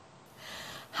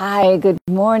Hi, good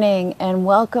morning, and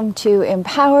welcome to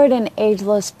Empowered and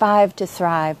Ageless 5 to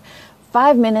Thrive.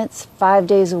 5 minutes, 5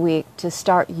 days a week to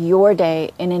start your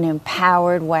day in an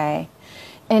empowered way.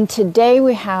 And today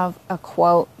we have a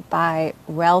quote by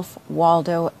Ralph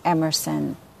Waldo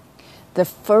Emerson. The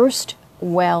first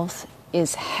wealth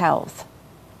is health.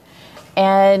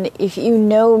 And if you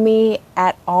know me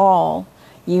at all,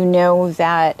 you know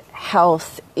that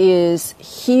health is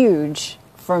huge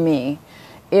for me.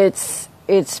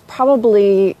 It's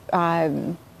probably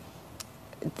one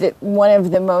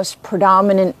of the most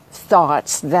predominant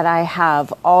thoughts that I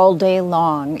have all day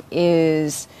long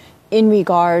is in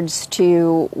regards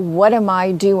to what am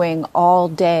I doing all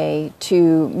day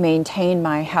to maintain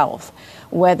my health,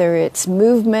 whether it's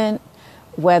movement,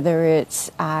 whether it's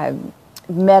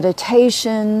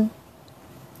meditation,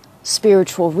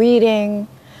 spiritual reading,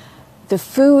 the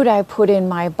food I put in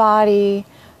my body.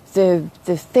 The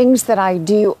things that I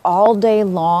do all day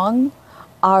long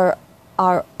are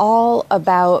all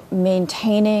about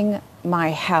maintaining my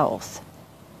health.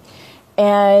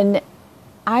 And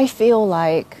I feel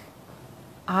like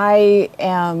I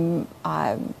am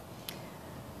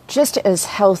just as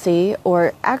healthy,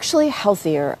 or actually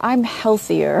healthier. I'm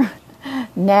healthier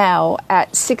now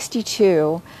at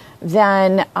 62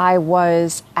 than I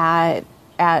was at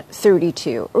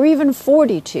 32 or even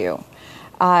 42.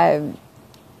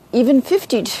 Even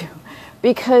 52,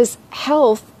 because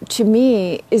health to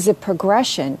me is a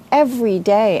progression. Every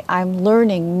day I'm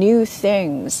learning new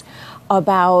things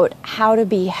about how to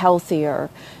be healthier,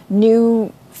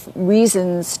 new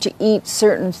reasons to eat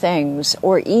certain things,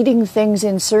 or eating things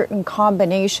in certain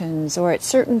combinations or at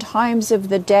certain times of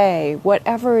the day,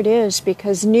 whatever it is,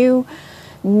 because new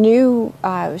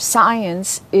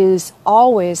science is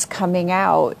always coming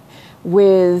out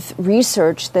with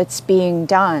research that's being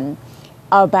done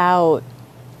about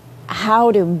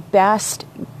how to best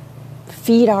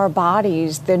feed our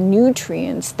bodies the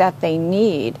nutrients that they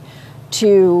need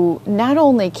to not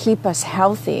only keep us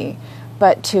healthy,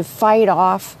 but to fight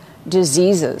off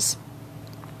diseases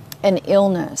and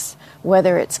illness,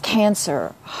 whether it's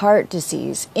cancer, heart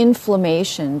disease,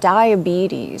 inflammation,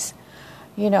 diabetes.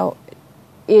 You know,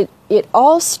 it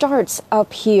all starts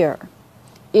up here.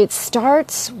 It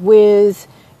starts with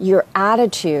your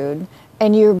attitude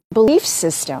and your belief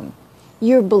system.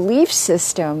 Your belief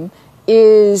system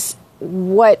is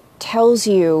what tells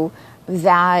you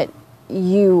that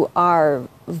you are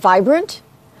vibrant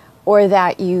or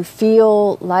that you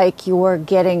feel like you're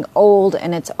getting old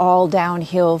and it's all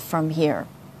downhill from here.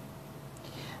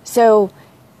 So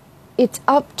it's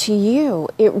up to you.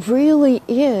 It really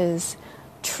is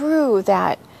true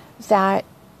that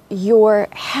your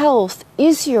health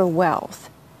is your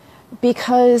wealth,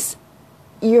 because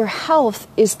your health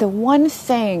is the one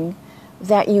thing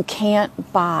that you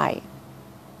can't buy,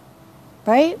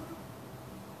 right?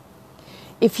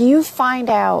 If you find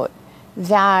out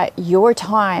that your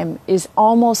time is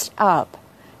almost up,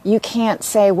 you can't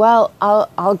say, well,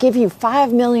 I'll give you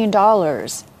 $5 million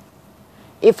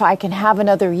if I can have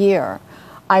another year.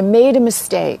 I made a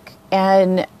mistake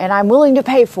and I'm willing to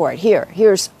pay for it.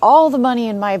 Here's all the money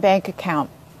in my bank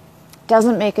account.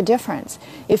 Doesn't make a difference.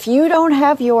 If you don't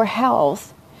have your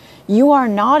health, you are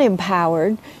not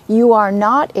empowered, you are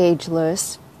not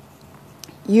ageless,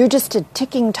 you're just a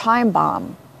ticking time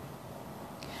bomb.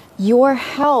 Your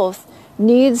health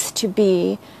needs to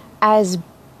be as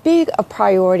big a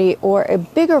priority or a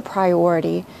bigger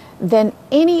priority than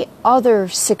any other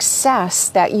success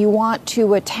that you want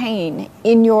to attain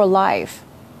in your life.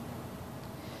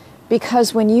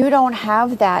 Because when you don't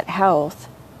have that health,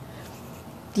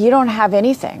 you don't have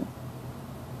anything.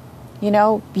 You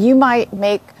know, you might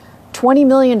make $20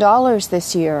 million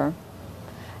this year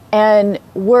and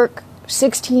work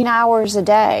 16 hours a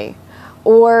day,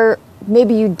 or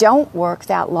maybe you don't work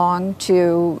that long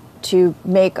to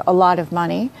make a lot of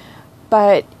money,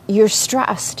 but you're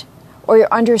stressed or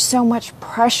you're under so much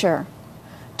pressure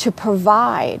to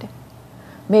provide.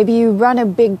 Maybe you run a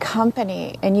big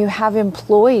company and you have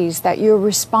employees that you're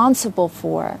responsible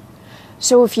for.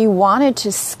 So if you wanted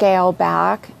to scale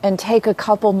back and take a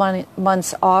couple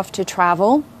months off to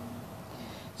travel,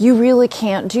 you really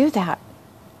can't do that.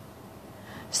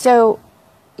 So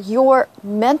your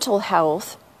mental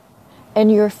health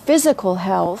and your physical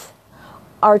health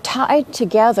are tied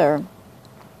together,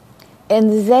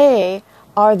 and they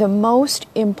are the most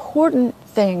important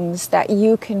things that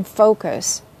you can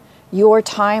focus your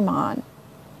time on.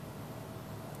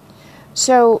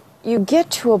 So you get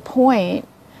to a point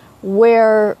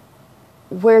where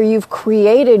you've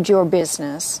created your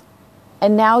business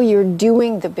and now you're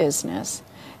doing the business,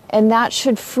 and that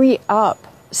should free up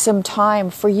some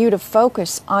time for you to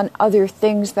focus on other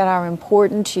things that are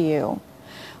important to you,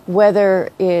 whether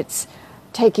it's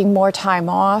taking more time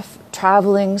off,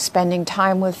 traveling, spending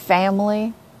time with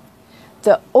family.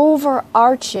 The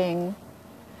overarching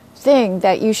thing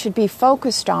that you should be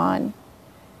focused on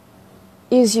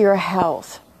is your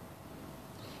health.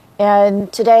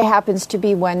 And today happens to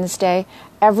be Wednesday.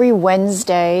 Every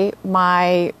Wednesday,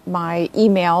 my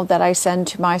email that I send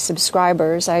to my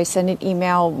subscribers, I send an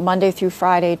email Monday through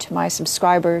Friday to my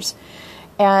subscribers.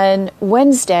 And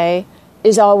Wednesday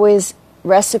is always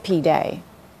recipe day,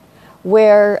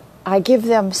 where I give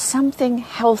them something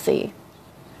healthy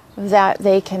that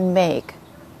they can make.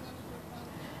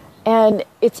 And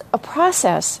it's a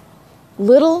process,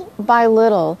 little by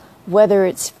little, whether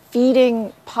it's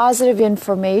feeding positive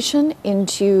information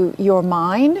into your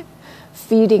mind,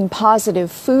 feeding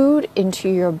positive food into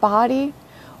your body,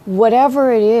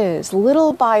 whatever it is,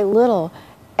 little by little,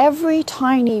 every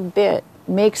tiny bit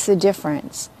makes a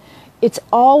difference. It's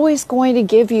always going to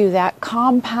give you that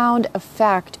compound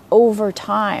effect over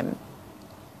time.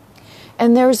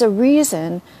 And there's a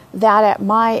reason that at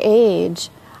my age,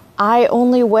 I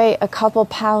only weigh a couple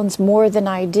pounds more than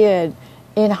I did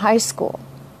in high school,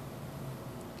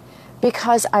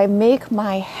 because I make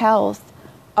my health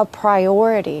a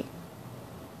priority.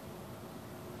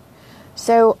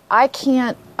 So I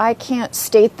can't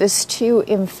state this too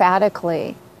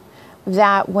emphatically,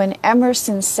 that when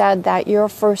Emerson said that your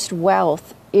first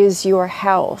wealth is your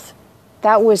health,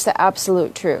 that was the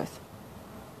absolute truth.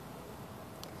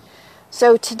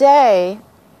 So today,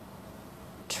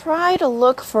 try to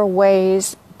look for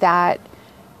ways that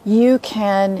you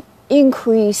can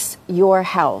increase your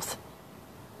health,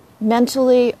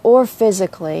 mentally or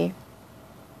physically,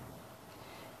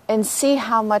 and see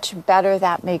how much better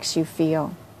that makes you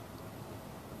feel.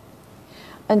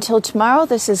 Until tomorrow,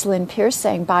 this is Lynn Pierce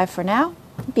saying bye for now.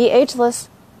 Be ageless.